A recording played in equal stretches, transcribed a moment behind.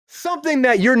Something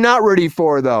that you're not ready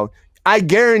for, though. I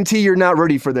guarantee you're not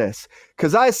ready for this.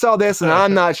 Because I saw this and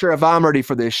I'm not sure if I'm ready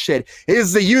for this shit. It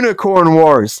is the Unicorn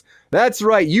Wars. That's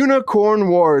right. Unicorn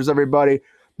Wars, everybody.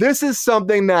 This is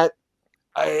something that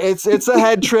it's a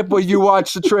head trip when you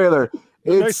watch the trailer.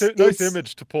 Nice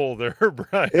image to pull there,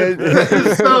 Brian.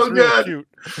 It's so good. Cute.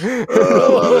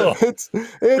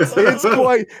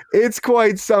 It's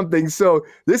quite something. So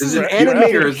this is an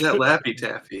animator. Or is that Laffy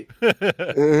Taffy?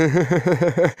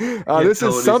 This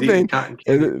is something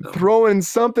throwing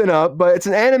something up, but it's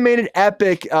an animated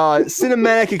epic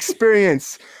cinematic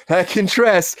experience that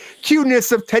contrasts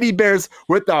cuteness of teddy bears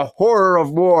with the horror of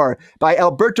war by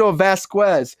Alberto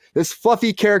Vasquez. This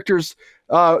fluffy characters.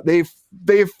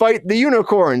 They fight the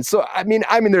unicorns. So I mean,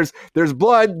 there's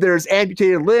blood, there's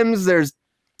amputated limbs, there's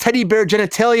teddy bear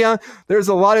genitalia. There's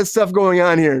a lot of stuff going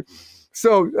on here.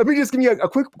 So let me just give you a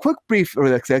quick brief.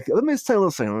 Let me just tell you a little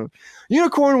something.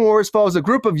 Unicorn Wars follows a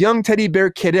group of young teddy bear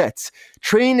cadets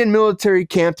trained in military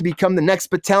camp to become the next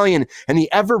battalion in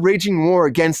the ever-raging war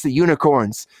against the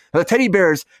unicorns. Now, the teddy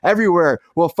bears everywhere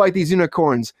will fight these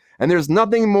unicorns, and there's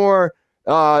nothing more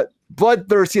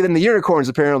bloodthirsty than the unicorns,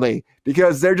 apparently,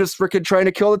 because they're just freaking trying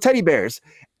to kill the teddy bears,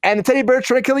 and the teddy bears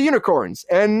trying to kill the unicorns,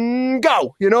 and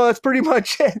go. That's pretty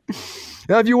much it.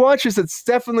 Now, if you watch this, it's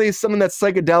definitely something that's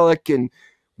psychedelic and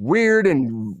weird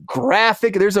and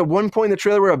graphic. There's a one point in the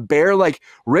trailer where a bear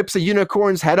rips a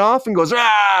unicorn's head off and goes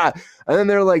ah, and then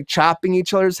they're chopping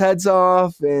each other's heads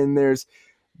off, and there's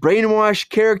brainwashed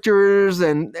characters,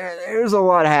 and there's a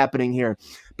lot happening here.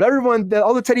 But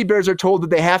all the teddy bears are told that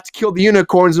they have to kill the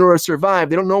unicorns in order to survive.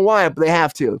 They don't know why, but they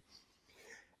have to.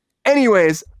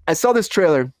 Anyways, I saw this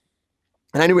trailer,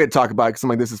 and I knew we had to talk about it because I'm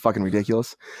like, this is fucking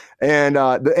ridiculous. And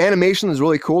the animation is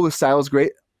really cool. The style is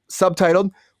great.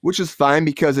 Subtitled, which is fine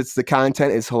because the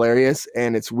content is hilarious,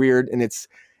 and it's weird, and it's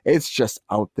just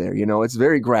out there. It's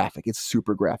very graphic. It's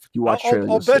super graphic. You watch trailers.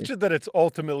 I'll bet you that it's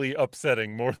ultimately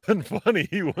upsetting more than funny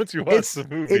once you watch the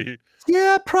movie.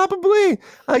 Yeah, probably.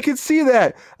 I could see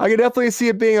that. I could definitely see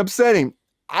it being upsetting.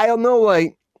 I don't know,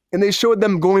 and they showed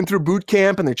them going through boot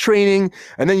camp and they're training,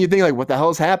 and then you think what the hell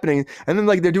is happening? And then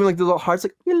they're doing the little hearts,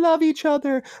 we love each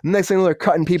other. And the next thing they're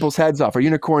cutting people's heads off, or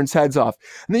unicorns' heads off.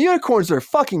 And the unicorns are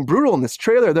fucking brutal in this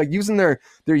trailer. They're using their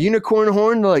unicorn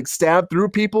horn to stab through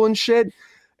people and shit.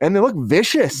 And they look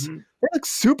vicious. Mm-hmm. They look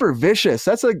super vicious.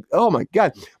 That's oh my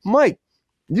God. Mike,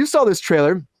 you saw this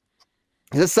trailer.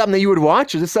 Is this something that you would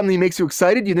watch? Is this something that makes you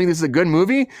excited? Do you think this is a good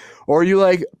movie? Or are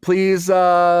you please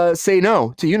say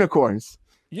no to unicorns?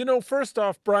 First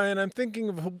off, Brian, I'm thinking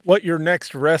of what your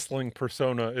next wrestling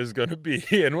persona is going to be.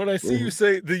 And when I see you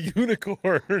say the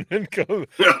unicorn and come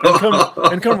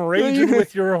raging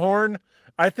with your horn,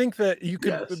 I think that you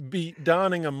could be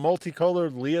donning a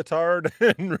multicolored leotard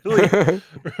and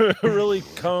really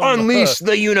come unleash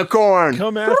the unicorn.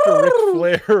 Come after Ric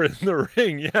Flair in the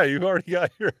ring. Yeah, you've already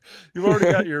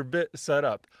got your bit set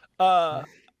up. I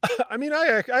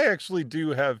actually do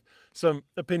have some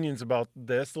opinions about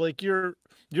this. You're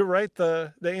right.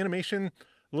 The animation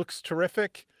looks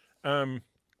terrific, and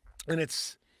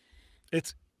it's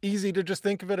easy to just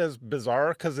think of it as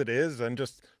bizarre because it is, and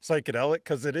just psychedelic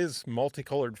because it is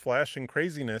multicolored flashing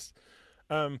craziness.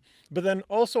 But then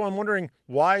also I'm wondering,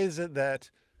 why is it that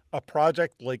a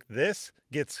project like this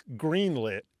gets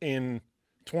greenlit in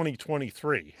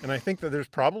 2023? And I think that there's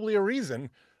probably a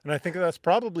reason. And I think that's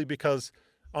probably because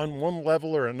on one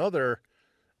level or another,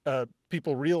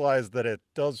 people realize that it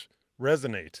does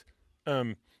resonate.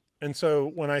 And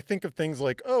so when I think of things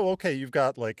like, oh, okay, you've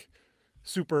got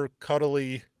super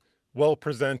cuddly,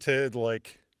 well-presented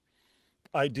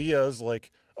ideas,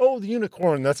 oh, the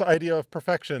unicorn, that's the idea of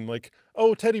perfection,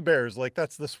 oh, teddy bears,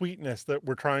 that's the sweetness that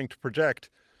we're trying to project,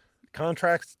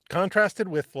 contrasted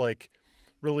with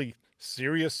really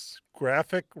serious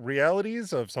graphic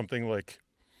realities of something like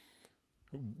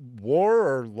war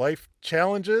or life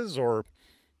challenges or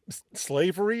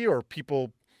slavery or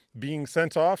people being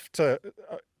sent off to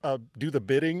do the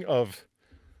bidding of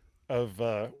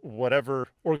whatever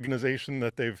organization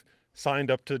that they've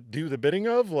signed up to do the bidding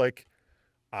of.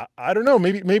 I don't know,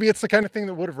 maybe it's the kind of thing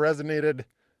that would have resonated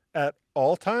at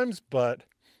all times, but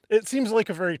it seems like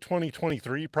a very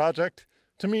 2023 project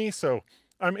to me. So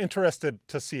I'm interested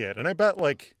to see it. And I bet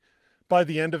by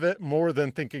the end of it, more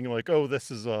than thinking oh,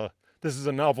 this is a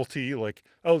novelty,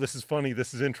 oh, this is funny,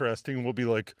 this is interesting, we'll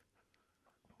be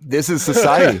this is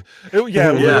society. Who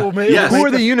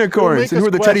are the unicorns and who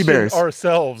are the teddy bears?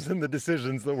 Ourselves and the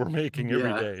decisions that we're making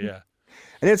every day. Yeah.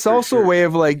 And it's also a way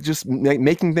of just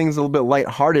making things a little bit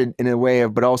lighthearted in a way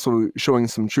of, but also showing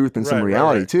some truth and some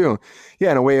reality too.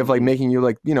 Yeah. In a way of making you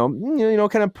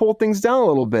kind of pull things down a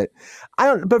little bit.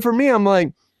 But for me,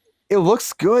 I'm it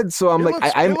looks good. So I'm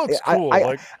It looks cool.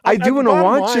 I do want to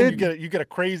watch it. You get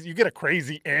a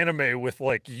crazy anime with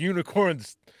like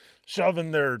unicorns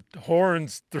shoving their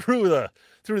horns through the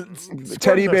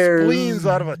teddy bears, spleens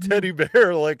out of a teddy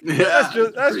bear. Like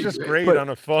that's just great on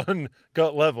a fun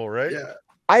gut level, right? Yeah.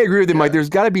 I agree with you, Mike. There's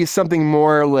got to be something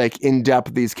more like in depth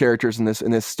with these characters in this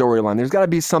storyline. There's got to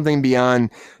be something beyond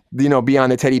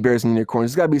the teddy bears and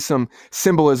unicorns. There's got to be some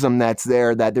symbolism that's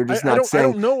there that they're just not saying.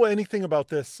 I don't know anything about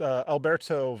this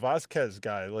Alberto Vasquez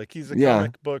guy. Like he's a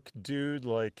comic book dude.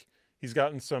 Like he's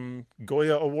gotten some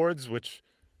Goya awards, which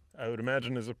I would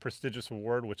imagine is a prestigious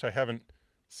award, which I haven't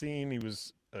seen. He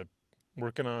was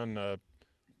working on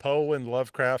Poe and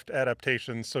Lovecraft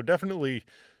adaptations, so definitely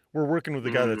we're working with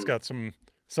a guy that's got some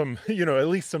at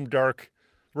least some dark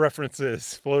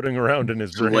references floating around in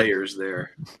his brain. Layers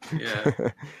there. Yeah.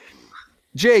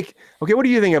 Jake, okay, what do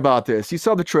you think about this? You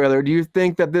saw the trailer. Do you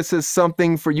think that this is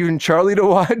something for you and Charlie to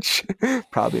watch?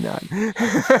 Probably not.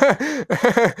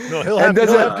 No, he'll have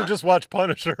to just watch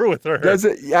Punisher with her. Does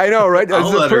it? I know, right?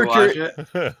 Does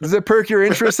it perk your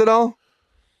interest at all?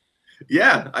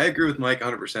 Yeah, I agree with Mike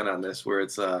 100% on this, where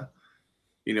it's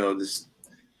this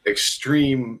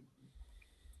extreme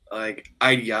like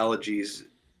ideologies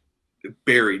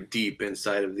buried deep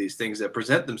inside of these things that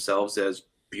present themselves as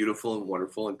beautiful and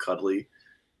wonderful and cuddly.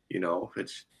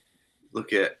 It's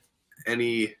look at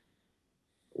any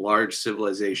large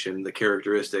civilization, the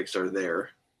characteristics are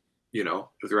there,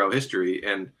 throughout history.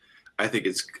 And I think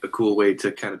it's a cool way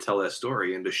to kind of tell that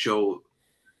story and to show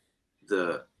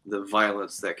the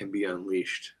violence that can be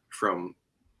unleashed from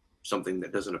something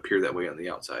that doesn't appear that way on the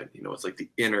outside. It's like the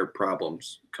inner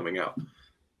problems coming out.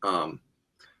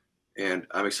 And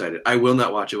I'm excited. I will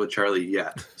not watch it with Charlie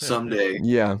yet. Someday,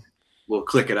 we'll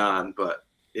click it on. But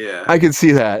yeah, I can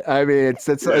see that. I mean,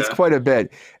 it's quite a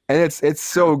bit, and it's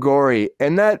so gory,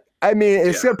 and that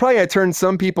it's probably gonna turn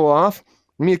some people off.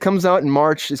 I mean, it comes out in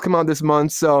March. It's come out this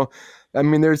month, so I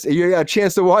mean, you got a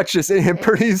chance to watch this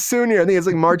pretty soon here. I think it's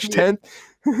like March 10th.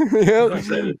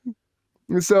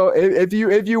 So if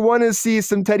you want to see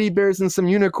some teddy bears and some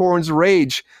unicorns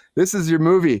rage, this is your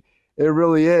movie. It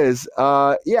really is.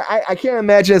 I can't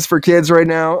imagine it's for kids right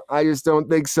now. I just don't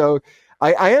think so.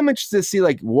 I am interested to see,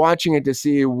 like, watching it to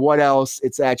see what else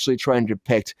it's actually trying to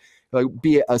depict, like,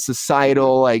 be it a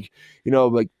societal, like,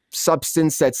 like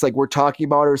substance that's like we're talking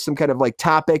about, or some kind of like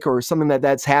topic or something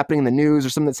that's happening in the news, or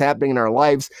something that's happening in our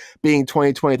lives, being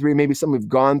 2023, maybe something we've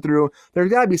gone through. There's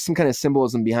got to be some kind of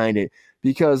symbolism behind it,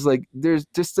 because like there's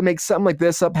just to make something like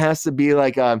this up has to be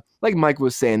like Mike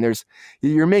was saying,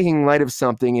 you're making light of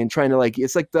something and trying to, like,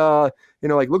 it's like the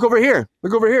like look over here,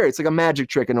 it's like a magic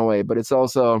trick in a way, but it's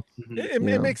also it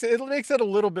makes it a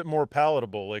little bit more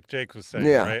palatable, like Jake was saying,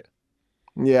 right?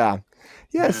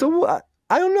 So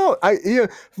I don't know.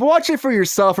 Watch it for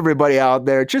yourself, everybody out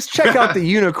there. Just check out the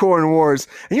Unicorn Wars,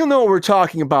 and you'll know what we're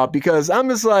talking about, because I'm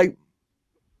just like,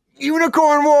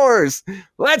 Unicorn Wars,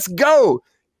 let's go.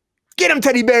 Get them,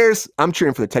 teddy bears. I'm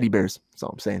cheering for the teddy bears. That's all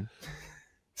I'm saying.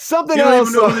 Something you don't else.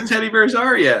 Even know who the teddy bears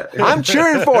are yet. I'm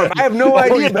cheering for them. I have no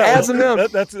idea. But as of now,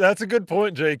 that's a good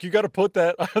point, Jake. You got to put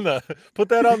that on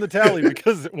the tally,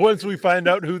 because once we find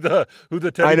out who the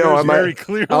teddy bears very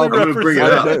clearly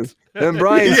represent, then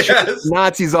Brian's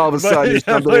Nazis all of a sudden.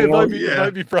 It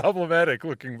might be problematic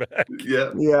looking back.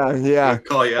 Yeah.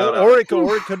 Call you out. Or it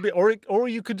could be, or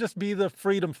you could just be the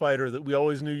freedom fighter that we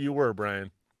always knew you were,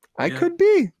 Brian. I could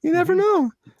be. You never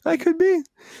know. I could be.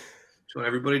 Just want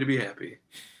everybody to be happy.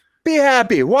 Be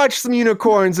happy. Watch some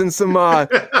unicorns and some watch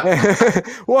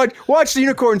the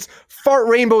unicorns fart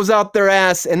rainbows out their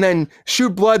ass and then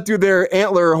shoot blood through their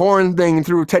antler horn thing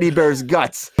through teddy bear's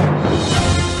guts.